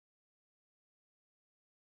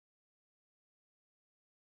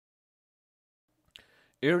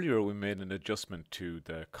Earlier we made an adjustment to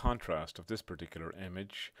the contrast of this particular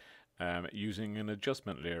image using an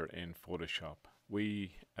adjustment layer in Photoshop.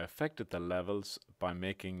 We affected the levels by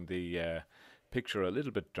making the picture a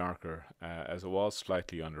little bit darker as it was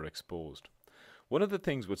slightly underexposed. One of the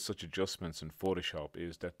things with such adjustments in Photoshop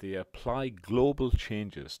is that they apply global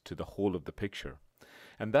changes to the whole of the picture,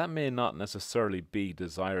 and that may not necessarily be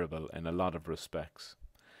desirable in a lot of respects.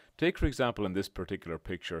 Take for example in this particular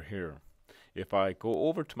picture here. If I go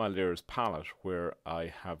over to my layers palette where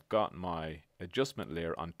I have got my adjustment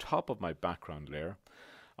layer on top of my background layer,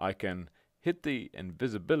 I can hit the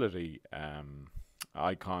invisibility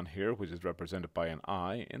icon here, which is represented by an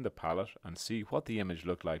eye in the palette, and see what the image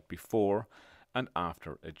looked like before and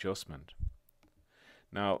after adjustment.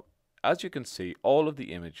 Now, as you can see, all of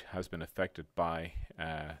the image has been affected by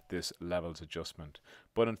this levels adjustment.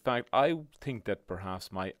 But in fact, I think that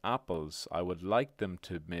perhaps my apples, I would like them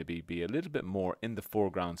to maybe be a little bit more in the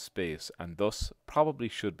foreground space, and thus probably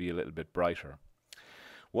should be a little bit brighter.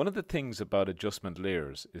 One of the things about adjustment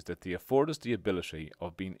layers is that they afford us the ability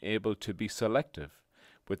of being able to be selective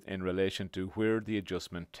in relation to where the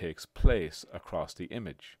adjustment takes place across the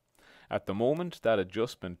image. At the moment, that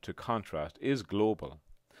adjustment to contrast is global,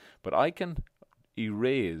 but I can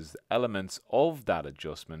erase elements of that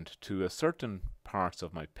adjustment to a certain parts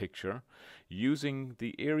of my picture using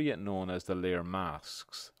the area known as the layer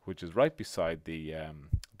masks, which is right beside the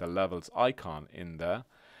levels icon in the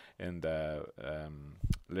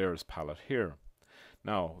layers palette here.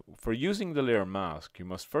 Now, for using the layer mask, you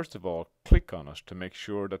must first of all click on it to make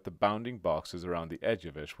sure that the bounding box is around the edge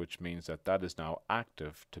of it, which means that that is now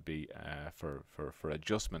active to be for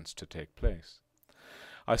adjustments to take place.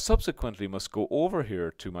 I subsequently must go over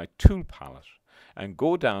here to my tool palette and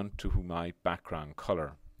go down to my background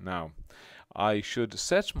color. Now, I should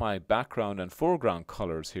set my background and foreground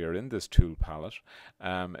colors here in this tool palette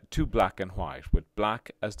to black and white, with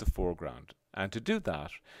black as the foreground. And to do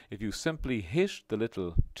that, if you simply hit the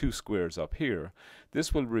little two squares up here,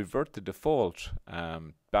 this will revert the default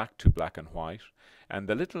back to black and white, and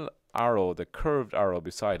the little arrow, the curved arrow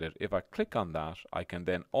beside it, if I click on that, I can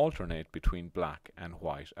then alternate between black and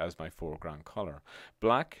white as my foreground color.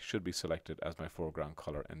 Black should be selected as my foreground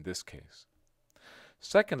color in this case.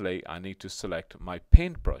 Secondly, I need to select my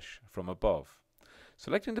paintbrush from above.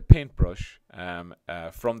 Selecting the paintbrush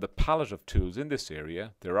from the palette of tools in this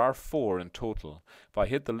area, there are 4 in total. If I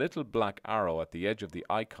hit the little black arrow at the edge of the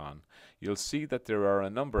icon, you'll see that there are a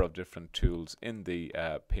number of different tools in the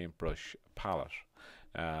paintbrush palette.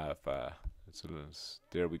 There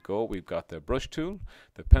we go, we've got the brush tool,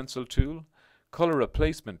 the pencil tool, color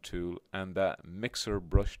replacement tool, and the mixer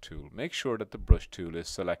brush tool. Make sure that the brush tool is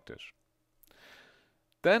selected.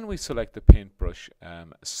 Then we select the paintbrush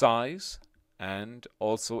size and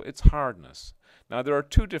also its hardness. Now there are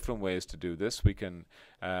 2 different ways to do this. We can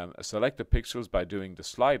select the pixels by doing the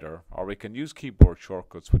slider, or we can use keyboard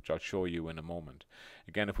shortcuts, which I'll show you in a moment.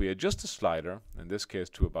 Again, if we adjust the slider, in this case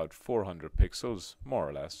to about 400 pixels, more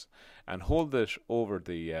or less, and hold it over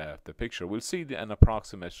the picture, we'll see an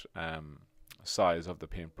approximate size of the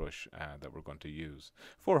paintbrush that we're going to use.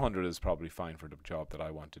 400 is probably fine for the job that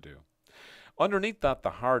I want to do. Underneath that, the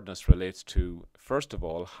hardness relates to, first of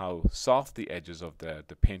all, how soft the edges of the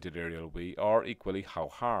painted area will be, or equally how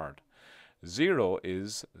hard. 0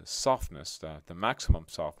 is softness, the maximum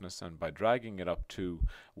softness, and by dragging it up to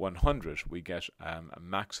 100 we get a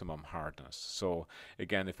maximum hardness. So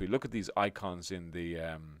again, if we look at these icons in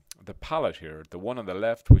the palette here, the one on the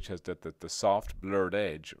left, which has the soft blurred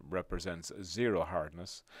edge, represents 0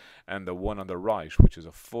 hardness, and the one on the right, which is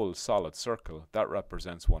a full solid circle, that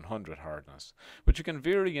represents 100 hardness, but you can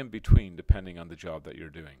vary in between depending on the job that you're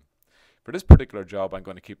doing. For this particular job, I'm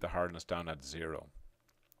going to keep the hardness down at 0.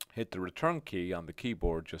 Hit the return key on the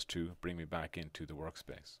keyboard just to bring me back into the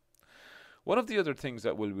workspace. One of the other things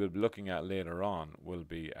that we'll be looking at later on will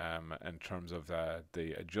be, in terms of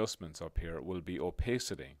the adjustments up here, will be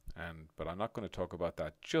opacity, but I'm not going to talk about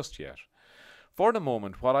that just yet. For the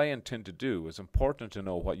moment, what I intend to do is important to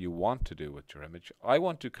know what you want to do with your image. I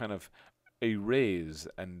want to kind of erase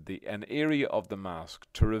an area of the mask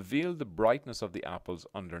to reveal the brightness of the apples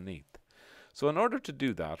underneath. So in order to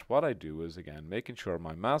do that, what I do is, again, making sure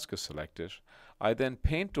my mask is selected, I then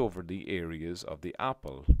paint over the areas of the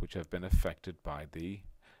apple which have been affected by the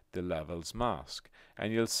levels mask,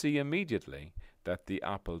 and you'll see immediately that the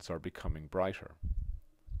apples are becoming brighter.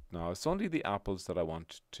 Now it's only the apples that I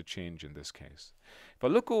want to change in this case. If I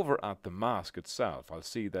look over at the mask itself, I'll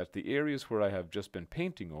see that the areas where I have just been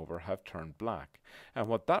painting over have turned black, and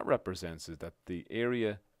what that represents is that the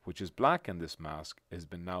area which is black in this mask, has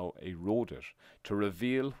been now eroded to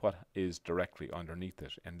reveal what is directly underneath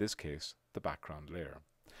it, in this case the background layer.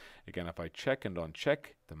 Again, if I check and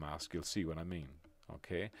uncheck the mask, you'll see what I mean.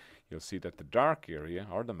 Okay, you'll see that the dark area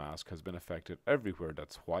or the mask has been affected everywhere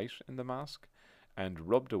that's white in the mask and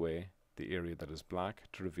rubbed away the area that is black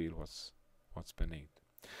to reveal what's beneath.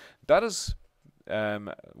 That is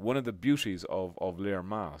one of the beauties of layer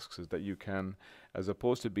masks, is that you can, as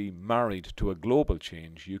opposed to be married to a global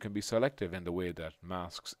change, you can be selective in the way that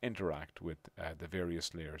masks interact with the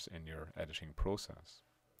various layers in your editing process.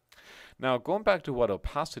 Now, going back to what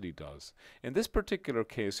opacity does, in this particular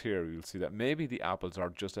case here, you'll see that maybe the apples are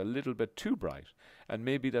just a little bit too bright, and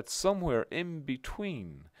maybe that somewhere in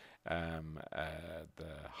between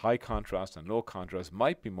the high contrast and low contrast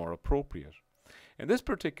might be more appropriate. In this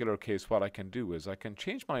particular case, what I can do is I can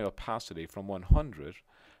change my opacity from 100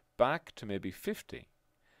 back to maybe 50.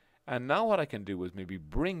 And now what I can do is maybe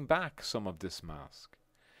bring back some of this mask.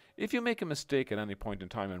 If you make a mistake at any point in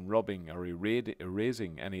time in rubbing or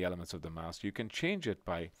erasing any elements of the mask, you can change it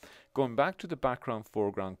by going back to the background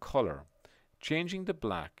foreground color, changing the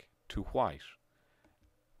black to white.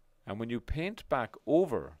 And when you paint back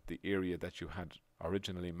over the area that you had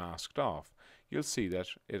originally masked off, you'll see that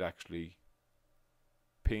it actually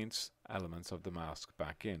paints elements of the mask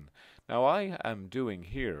back in. Now, I am doing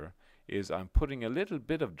here is I'm putting a little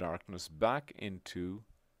bit of darkness back into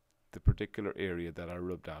the particular area that I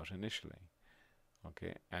rubbed out initially.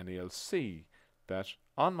 Okay, and you'll see that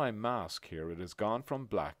on my mask here it has gone from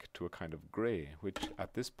black to a kind of grey, which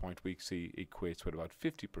at this point we see equates with about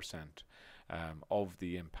 50% of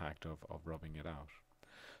the impact of rubbing it out.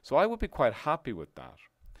 So I would be quite happy with that.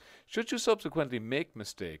 Should you subsequently make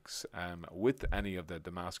mistakes with any of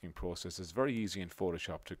the masking process, it's very easy in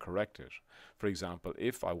Photoshop to correct it. For example,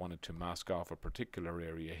 if I wanted to mask off a particular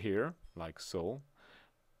area here, like so,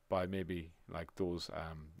 by maybe like those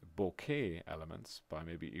bokeh elements, by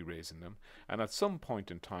maybe erasing them, and at some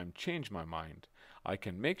point in time change my mind, I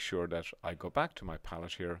can make sure that I go back to my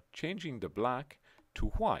palette here, changing the black to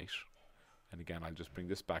white, and again I'll just bring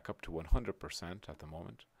this back up to 100% at the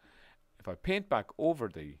moment. If I paint back over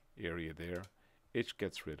the area there, it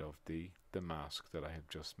gets rid of the mask that I have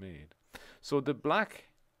just made. So the black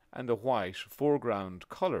and the white foreground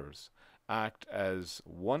colors act as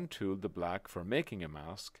one tool, the black, for making a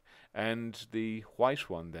mask, and the white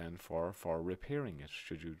one then for repairing it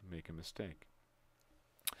should you make a mistake.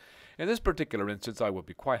 In this particular instance, I would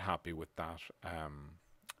be quite happy with that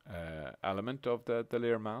element of the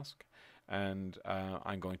layer mask, and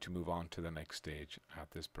I'm going to move on to the next stage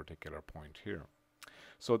at this particular point here.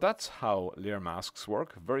 So that's how layer masks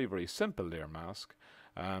work. Very, very simple layer mask,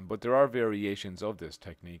 but there are variations of this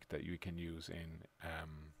technique that you can use in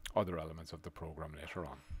other elements of the program later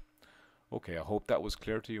on. Okay, I hope that was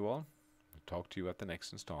clear to you all. I'll talk to you at the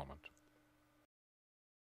next installment.